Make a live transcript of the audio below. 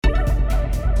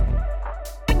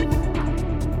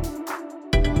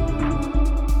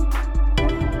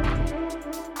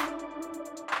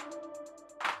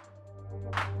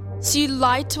So you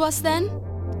lied to us then?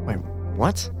 Wait,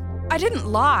 what? I didn't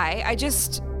lie, I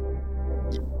just...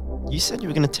 You said you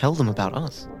were going to tell them about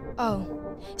us.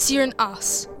 Oh, so you're an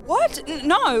us. What?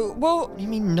 No, well... What do you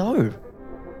mean no?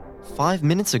 5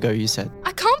 minutes ago you said.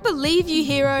 I can't believe you,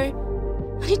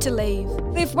 Hero. I need to leave.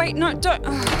 Liv, wait, no, don't...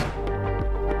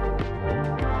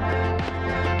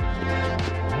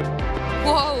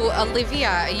 Whoa, Olivia,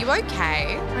 are you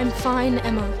okay? I'm fine,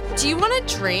 Emma. Do you want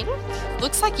a drink?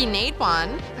 Looks like you need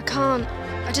one. I can't.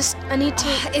 I need to...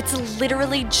 It's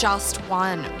literally just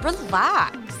one.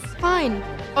 Relax. Fine.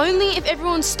 Only if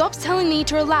everyone stops telling me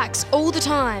to relax all the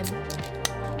time.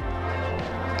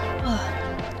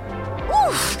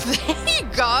 Oof, there you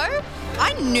go.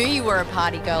 I knew you were a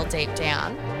party girl deep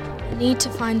down. I need to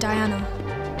find Diana.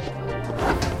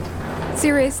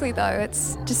 Seriously though,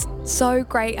 it's just so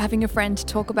great having a friend to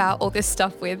talk about all this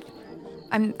stuff with.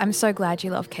 I'm so glad you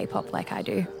love K-pop like I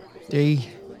do. Dee,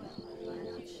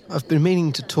 I've been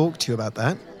meaning to talk to you about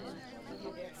that.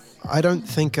 I don't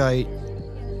think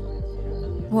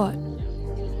What?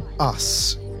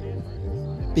 us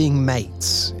being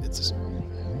mates,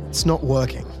 it's not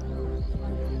working.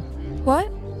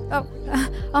 What?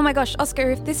 Oh my gosh,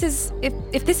 Oscar, if this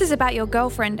is about your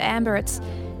girlfriend Amber, it's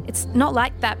not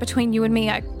like that between you and me,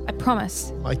 I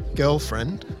promise. My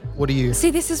girlfriend? What do you...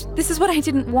 See, this is what I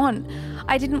didn't want.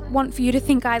 I didn't want for you to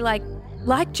think I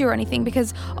liked you or anything,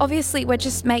 because obviously we're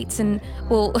just mates and,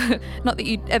 well, not that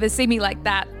you'd ever see me like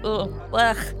that. Ugh,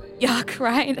 yuck,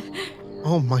 right?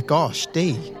 Oh my gosh,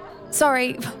 Dee.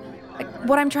 Sorry.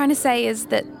 What I'm trying to say is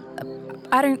that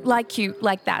I don't like you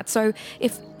like that. So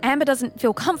if Amber doesn't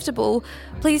feel comfortable,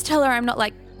 please tell her I'm not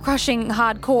crushing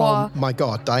hardcore. Oh my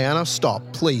God, Diana, stop.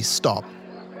 Please stop.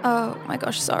 Oh my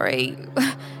gosh, sorry.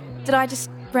 Did I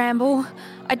just ramble?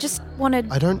 I just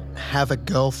wanted... I don't have a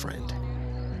girlfriend.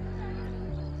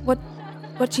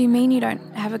 What do you mean you don't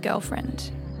have a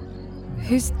girlfriend?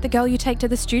 Who's the girl you take to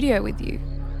the studio with you?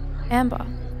 Amber.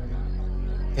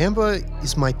 Amber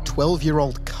is my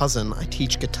 12-year-old cousin I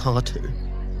teach guitar to.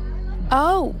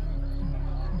 Oh.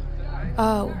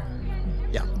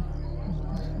 Yeah.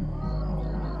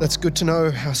 That's good to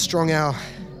know how strong our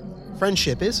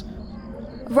friendship is.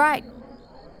 Right.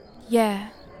 Yeah.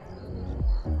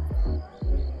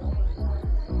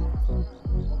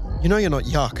 You know you're not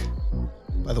Yuck,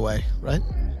 by the way, right?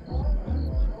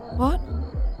 What?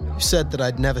 You said that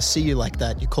I'd never see you like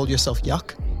that. You called yourself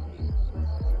Yuck?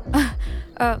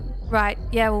 Right.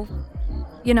 Yeah, well,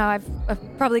 you know, I've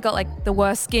probably got the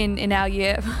worst skin in our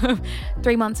year.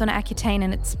 3 months on Accutane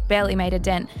and it's barely made a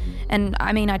dent. And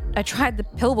I mean, I tried the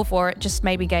pill before. It just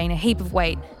made me gain a heap of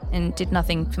weight and did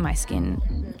nothing for my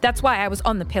skin. That's why I was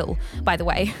on the pill, by the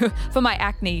way, for my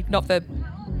acne, not for,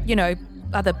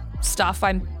 other stuff.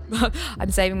 I'm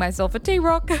saving myself for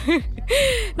T-Rock.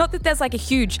 Not that there's a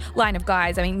huge line of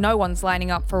guys. I mean, no one's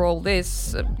lining up for all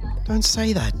this. Don't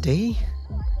say that, Dee.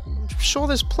 I'm sure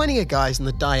there's plenty of guys in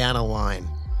the Diana line.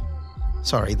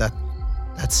 Sorry, that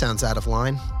sounds out of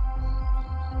line.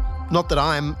 Not that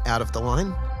I'm out of the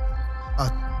line.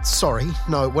 Sorry.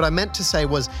 No, what I meant to say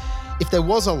was, if there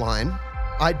was a line,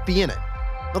 I'd be in it.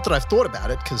 Not that I've thought about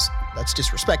it, because that's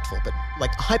disrespectful, but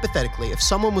hypothetically, if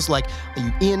someone was are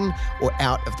you in or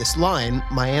out of this line,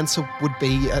 my answer would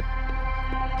be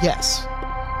yes.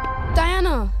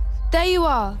 Diana, there you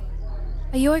are.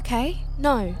 Are you okay?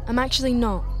 No, I'm actually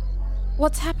not.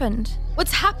 What's happened?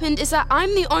 What's happened is that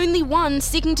I'm the only one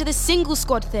sticking to the single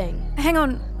squad thing. Hang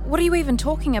on, what are you even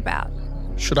talking about?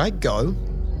 Should I go?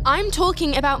 I'm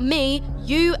talking about me,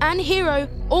 you and Hero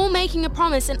all making a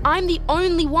promise and I'm the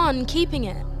only one keeping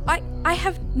it. I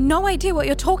have no idea what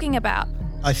you're talking about.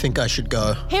 I think I should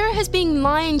go. Hero has been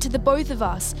lying to the both of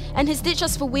us and has ditched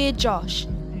us for Weird Josh.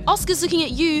 Oscar's looking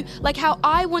at you like how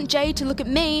I want Jay to look at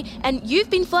me, and you've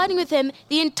been flirting with him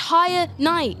the entire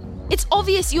night. It's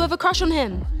obvious you have a crush on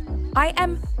him. I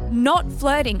am not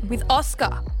flirting with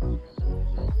Oscar.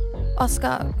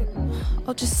 Oscar,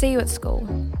 I'll just see you at school.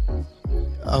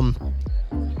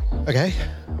 Okay.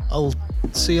 I'll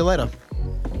see you later.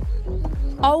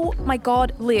 Oh my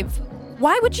God, Liv.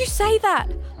 Why would you say that?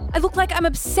 I look like I'm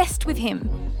obsessed with him.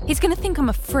 He's gonna think I'm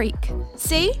a freak.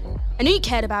 See? I knew you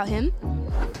cared about him.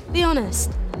 Be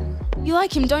honest. You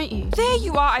like him, don't you? There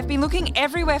you are. I've been looking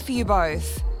everywhere for you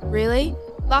both. Really?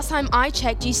 Last time I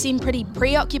checked, you seemed pretty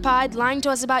preoccupied lying to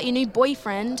us about your new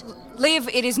boyfriend. Liv,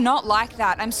 it is not like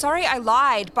that. I'm sorry I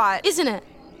lied, but... Isn't it?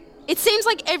 It seems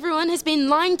like everyone has been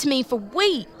lying to me for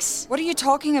weeks. What are you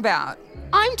talking about?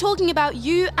 I'm talking about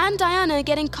you and Diana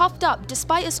getting cuffed up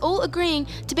despite us all agreeing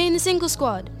to be in the single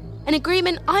squad. An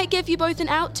agreement I gave you both an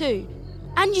out to.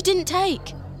 And you didn't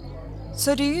take.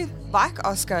 So do you like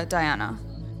Oscar, Diana?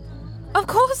 Of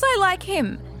course I like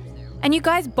him. And you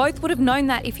guys both would have known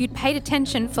that if you'd paid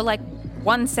attention for like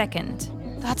 1 second.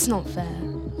 That's not fair.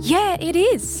 Yeah, it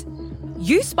is.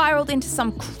 You spiraled into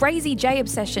some crazy Jay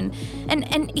obsession.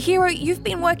 And Hero, you've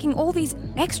been working all these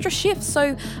extra shifts,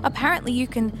 so apparently you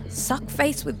can suck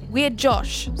face with Weird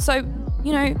Josh. So,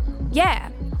 yeah.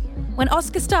 When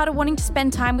Oscar started wanting to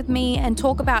spend time with me and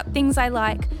talk about things I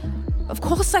like, of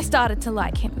course I started to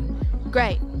like him.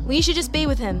 Great. Well, you should just be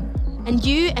with him. And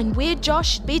you and Weird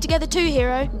Josh should be together too,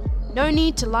 Hero. No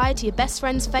need to lie to your best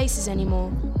friends' faces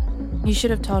anymore. You should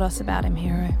have told us about him,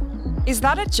 Hero. Is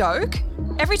that a joke?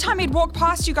 Every time he'd walk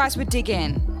past, you guys would dig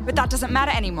in. But that doesn't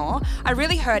matter anymore. I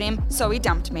really hurt him, so he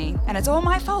dumped me. And it's all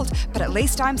my fault. But at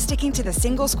least I'm sticking to the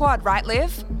single squad, right,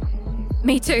 Liv?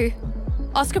 Me too.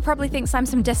 Oscar probably thinks I'm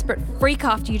some desperate freak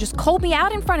after you just called me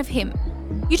out in front of him.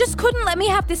 You just couldn't let me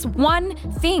have this one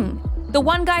thing. The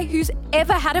one guy who's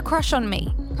ever had a crush on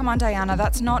me. Come on, Diana,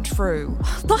 that's not true.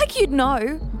 Like you'd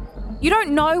know. You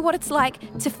don't know what it's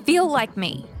like to feel like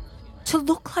me. To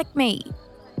look like me.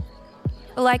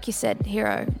 But like you said,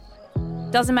 Hero,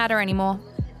 doesn't matter anymore.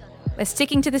 We're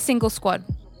sticking to the single squad,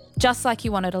 just like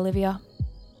you wanted, Olivia.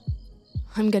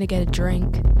 I'm gonna get a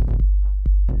drink.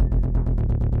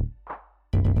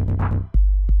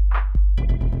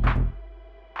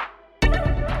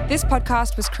 This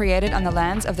podcast was created on the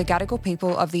lands of the Gadigal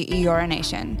people of the Eora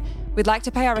Nation. We'd like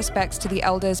to pay our respects to the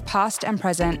elders past and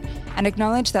present and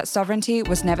acknowledge that sovereignty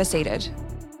was never ceded.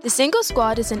 The Single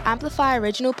Squad is an Amplify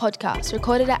original podcast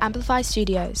recorded at Amplify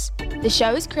Studios. The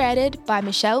show is created by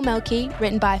Michelle Melky,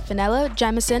 written by Fenella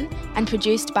Jamison, and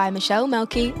produced by Michelle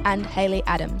Melky and Hayley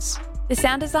Adams. The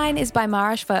sound design is by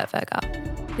Marash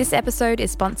Furtberger. This episode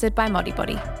is sponsored by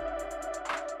Modibody.